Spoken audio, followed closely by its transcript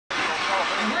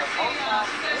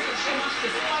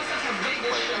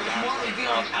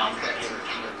Motown Theater in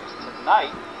Syracuse.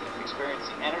 Tonight, experience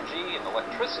the energy and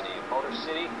electricity of Motor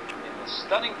City in this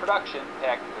stunning production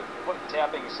packed with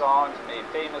foot-tapping songs made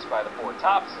famous by the Four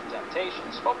Tops, The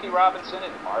Temptations, Smokey Robinson,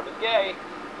 and Marvin Gaye,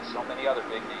 and so many other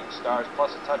big-name stars, plus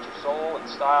a touch of soul and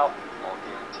style, all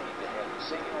guaranteed to have you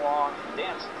singing along and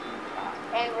dancing.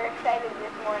 And we're excited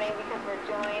this morning because we're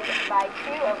joined by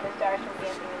two of the stars from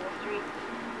Dancing in the Streets.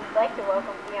 We'd like to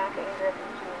welcome Bianca Ingram and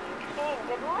Julian King.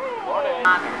 Good morning. Good morning.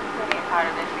 I'm honored to be a part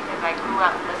of this because I grew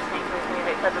up listening to this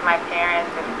music because of my parents,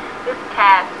 and this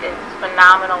cast is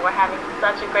phenomenal. We're having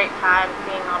such a great time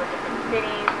seeing all the different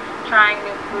cities, trying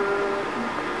new food.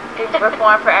 It's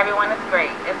performed for everyone. It's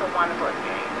great. It's a wonderful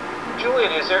experience.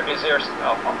 Julian, is there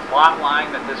a plot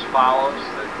line that this follows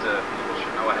that people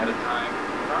should know ahead of time?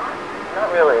 Not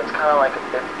really. It's kind of like a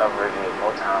bit of review of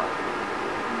Motown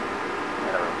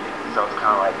in a review. So it's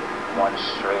kind of like one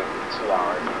straight 2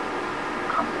 hours of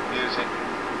constant Music.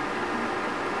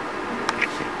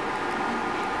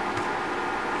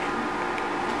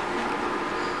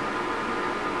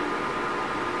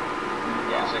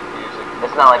 Music.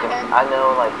 It's not like I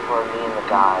know, like, for me and the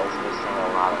guys, we sing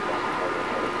a lot of the heavy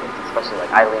hits, especially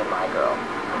like I Lead My Girl.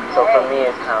 So for me,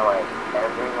 it's kind of like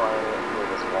everyone who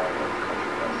was born in this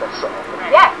country knows that song.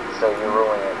 Yeah. So you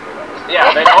ruin it for them.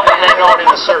 Yeah, they know it in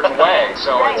a certain way.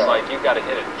 So it's like you've got to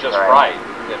hit it just right.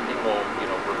 That people,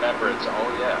 remember it's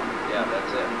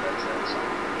that's it. So.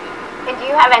 And do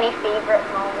you have any favorite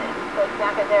moments? Like,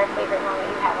 Bianca, is there a favorite moment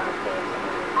you have on stage?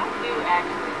 I do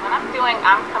actually. When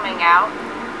I'm coming out,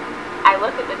 I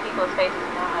look at the people's faces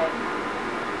and I'm like,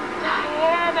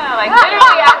 Diana! Like,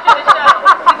 literally after the show,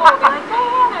 people will be like,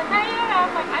 Diana!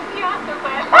 I'm like, I'm Bianca,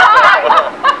 but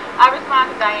I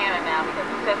respond to Diana now because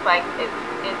it's just like, you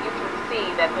can see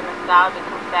that the nostalgia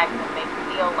comes back and they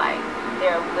feel like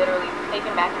they're literally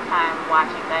taken back in time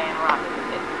watching Diana Ross.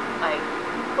 It's like,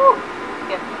 whew.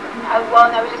 Well,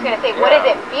 I was just going to say, what does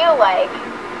it feel like?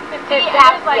 There's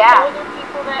like older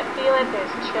people that feel it,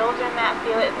 there's children that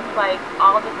feel it, it's like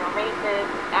all different races,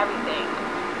 everything.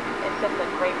 It's just a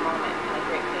great moment and a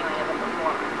great feeling as a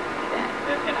performer to see that.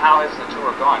 And how has the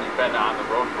tour gone? You've been on the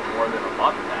road for more than a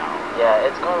month now. Yeah,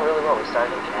 it's going really well. We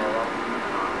started in Canada.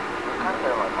 We've kind of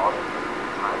been like all different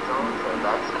time zones, so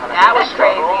that's kind of that was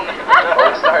crazy. But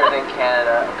we started in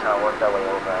Canada and kind of worked our way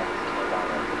over and just came down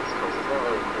there to the East Coast. It's been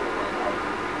really cool.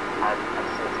 I've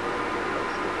seen some really good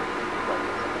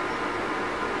places.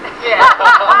 Yeah.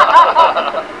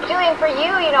 Julian, for you,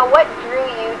 what drew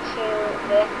you to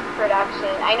this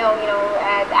production? I know,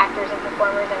 as actors and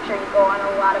performers, I'm sure you go on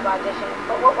a lot of auditions,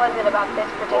 but what was it about this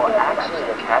particular actually,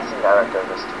 production? the casting director of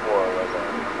this tour was a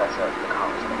professor at the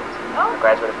college I went to. I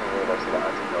graduated from the University of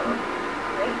Philadelphia.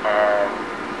 Great. And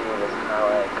he was kind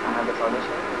of like, I have this audition,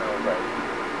 and I was like,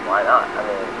 why not? I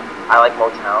mean, I like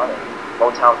Motown, and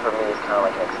Motown for me is kind of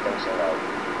like an extension of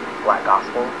black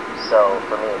gospel, so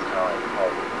for me it's kind of like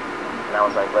home. And I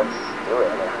was like, let's do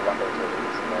it. I mean, I have nothing to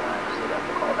lose, and then I actually got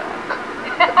the call back.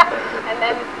 And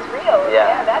then it's real.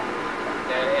 Yeah.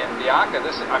 And Bianca,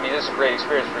 this is a great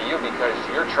experience for you because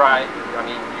you're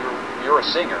a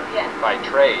singer by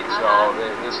trade, so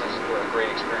this is a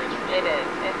great experience for you. It is.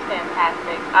 It's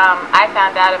fantastic. I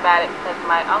found out about it because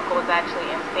my uncle was actually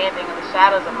in Standing in the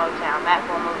Shadows of Motown, that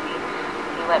whole movie.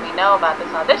 He let me know about this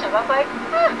audition. I was like,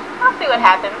 I'll see what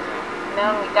happens. And then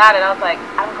when we got it, I was like,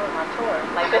 I'm going on tour.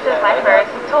 Like, this is my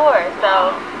first tour.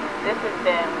 So this has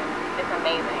been, it's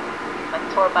amazing. Like,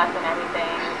 tour bus and everything.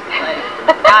 Like,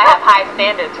 now I have high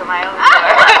standards for my own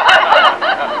tour.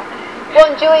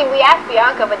 Well, and Julian, we asked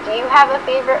Bianca, but do you have a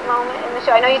favorite moment in the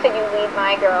show? I know you said you Lead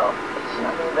My Girl.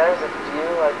 I mean, there's a few.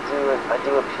 I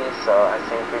do a piece, so I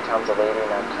sing 3 Times a Lady,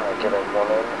 and I kind of give a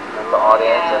woman in the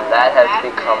audience, and that has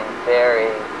become very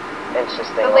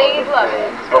interesting. The ladies love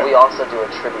it. But we also do a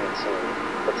tribute to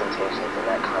the Temptations, and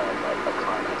that kind of like a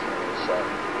climax for the show.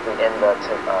 We end the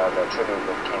tribute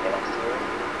with Can't Get Next to You,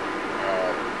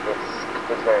 and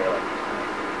it's very like.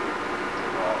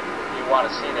 You want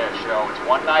to see that show? It's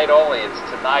one night only. It's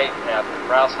tonight at the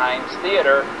Kraus-Heinz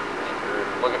Theater. If you're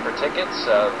looking for tickets,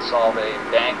 solve a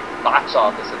bank box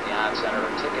office at the On Center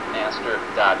or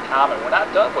Ticketmaster.com. And we're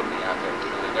not done with Bianca and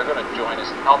Julie. They're going to join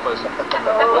us and help us.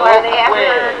 Are they ever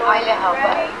going to help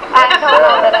us? I don't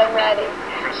know that I'm ready.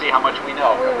 We're going to see how much we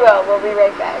know. We will. We'll be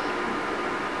right back.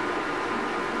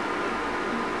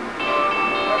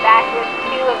 We're back with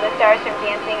two of the stars from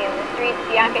Dancing in the Streets,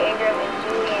 Bianca Ingram and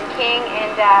Julian King,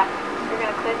 and you're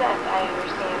going to quiz us, I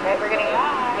understand, right? We're going to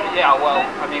Yeah, well,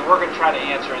 we're going to try to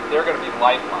answer it. They're going to be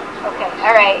lifelines. Okay,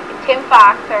 all right. Tim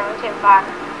Fox, our own Tim Fox,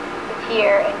 is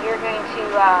here, and you're going to,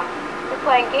 we're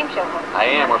playing game show host. I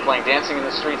am. We're playing Dancing in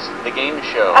the Streets, the game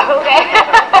show. Okay.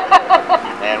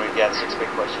 And we've got 6 big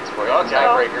questions for you.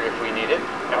 Tiebreaker if we need it.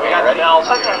 And we got the ready? bells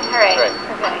here. Okay, all right. Right.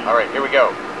 Okay. All right, here we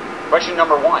go. Question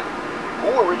number 1. Who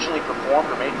originally performed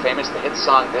or made famous the hit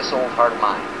song This Old Heart of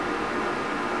Mine?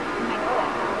 I know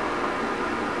that song.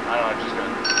 I don't know, just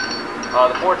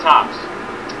gonna. The Four Tops.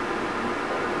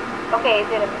 Okay, is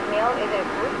it a male? Is it a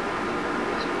group?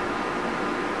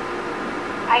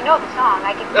 I know the song.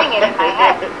 I can sing it in my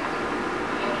head.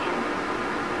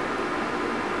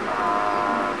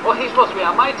 Well, he's supposed to be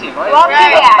on my team, right? Well, too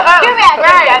bad. Too bad,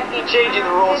 Right. Jim Jeffy. Changing the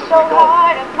rules This as we old go.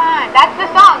 heart of mine. That's the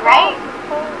song, right?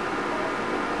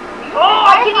 Oh,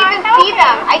 I can even see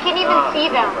them. I can even see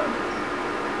them.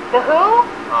 The Who?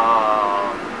 Oh,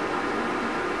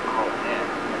 man.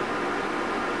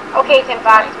 Okay, Tim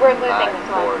Fox, we're losing 5, this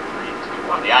 4, one. 3, 2,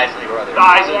 1. The Isley Brothers. The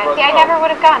Isley Yeah, Brothers. see, I never would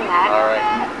have gotten that. All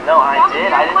right. No, I did.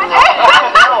 I didn't know.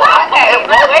 Okay,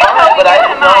 well, wait till we But I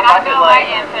get to didn't know mine. if I I'll could, know my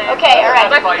like- answer. Okay, all right.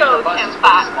 Let's go, Tim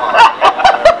Fox.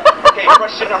 Okay,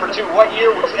 question number 2. What year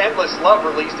was Endless Love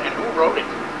released and who wrote it?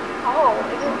 Oh,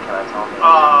 is it Can I tell me?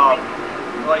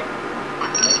 Like,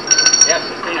 Yes,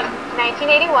 Christina.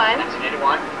 1981,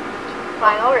 1981.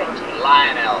 Lionel Richie.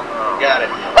 Lionel. Got it.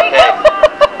 Okay.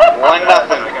 1-0.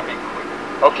 I gotta be quick.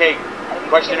 Okay,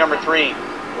 question number 3.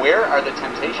 Where are the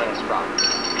Temptations from?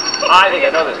 I think I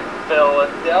know this.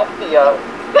 Philadelphia.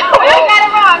 We got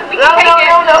it wrong. We can take it.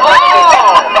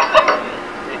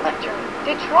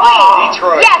 Detroit.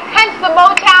 Detroit. Yes, hence the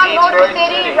Motown Motor Detroit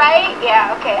City, City. right?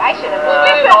 Yeah, okay, I should have.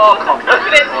 It all comes from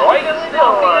Detroit.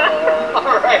 Philadelphia.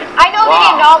 All right. I know they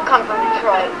didn't all come from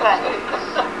Detroit, but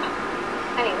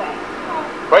anyway.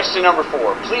 Question number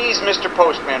 4. Please, Mr.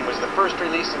 Postman was the first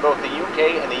release in both the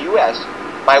UK and the US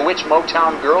by which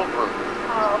Motown girl group?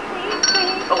 Oh, please,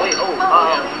 please. Oh, wait.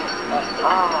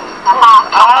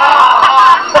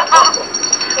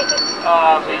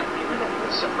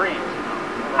 Supreme.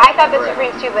 I thought the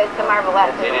Supremes too, but it's the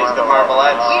Marvelettes. It is the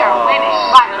Marvelettes. We are winning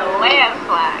by a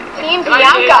landslide. Team Can I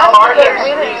change Bianca. partners?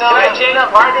 Really Can I change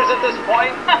partners at this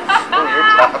point? Oh, you're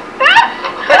tough.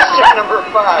 Question number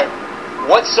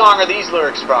 5. What song are these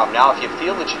lyrics from? Now, if you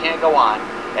feel that you can't go on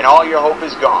and all your hope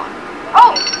is gone,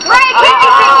 Oh, Mariah Carey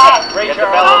sings it. Ray get the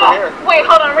Charles. bell over here. Wait,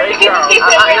 hold on. Ricky, Charles. he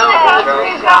said I know. Ray Charles.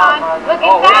 Ray Charles. Look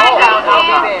Oh, inside. Ray Charles. Look I'll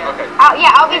be in. there. Okay.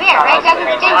 Yeah, I'll be there, right? That's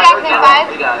James Jackson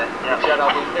We 5. got it. Reach out,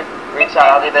 I'll be there. Reach out.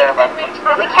 I'll be there.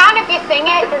 Does it count if you sing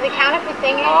it? Does it count if you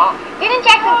sing it? Didn't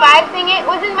Jackson 5 sing it?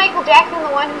 Wasn't Michael Jackson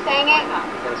the one who sang it?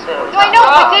 Do I know?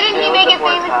 But didn't he make it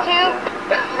famous too?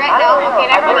 Right? No? Okay,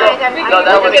 never mind. No,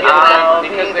 that was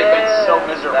Because they've been so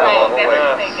miserable Right, all the way.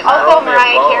 that's Also,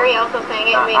 Mariah Carey also sang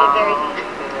it and made it very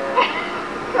famous.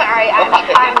 Sorry,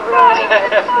 I'm ruining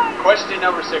this. Question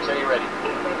number 6. Are you ready?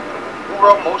 Who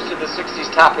wrote most of the 60s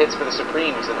top hits for the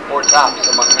Supremes and the Four Tops,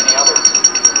 among many others?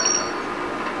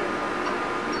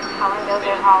 Holland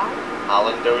Dozier Holland.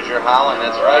 Holland Dozier Holland.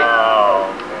 That's right.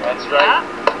 That's right.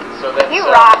 So that's You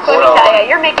rock, let me tell you.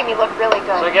 You're making me look really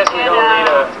good. So I guess we don't need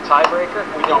a tiebreaker?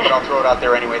 We don't, but I'll throw it out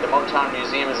there anyway. The Motown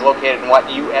Museum is located in what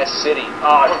U.S. city?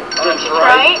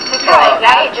 Detroit? Detroit,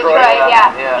 right? Detroit,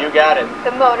 yeah. You got it.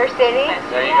 The Motor City.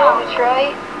 There you go.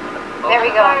 Detroit. There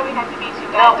we go. Sorry, we had to beat you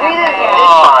guys. No, we that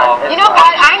didn't. way. You know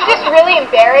what? I'm just really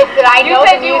embarrassed that I You know the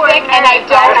said you were music and I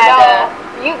nervous. don't I had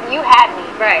know. You had me.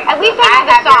 Right. At least I I know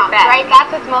the have your songs, back. right? That's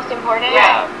what's most important.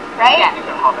 Yeah. Right? Yeah.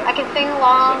 I can sing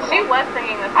along. She was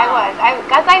singing the I song. was.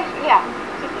 Yeah.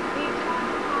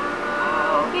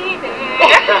 Be there.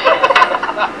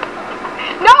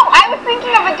 No, I was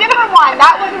thinking of a different one.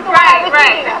 That wasn't the one I was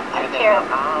Right, thinking of. I'm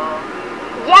terrible.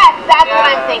 Yes, that's what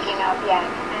I'm thinking of. Yes.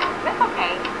 That's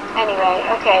okay. Anyway,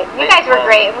 okay. You guys were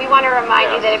great, and we want to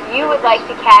remind you that if you would like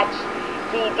to catch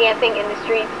the Dancing in the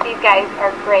Streets, these guys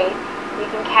are great. You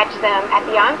can catch them at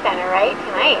the On Center, right?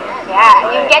 Tonight. Yeah.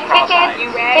 You can get tickets,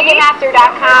 You ready?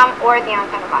 Ticketmaster.com or the On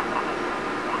Center box office.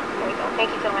 Yeah, there we go. Thank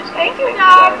you so much, guys. Thank you,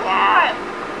 Doc. Yeah.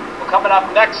 Well, coming up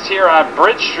next here on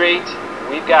Bridge Street,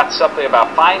 we've got something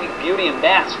about finding beauty in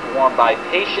masks worn by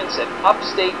patients at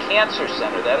Upstate Cancer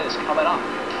Center. That is coming up.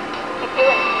 Let's do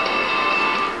it.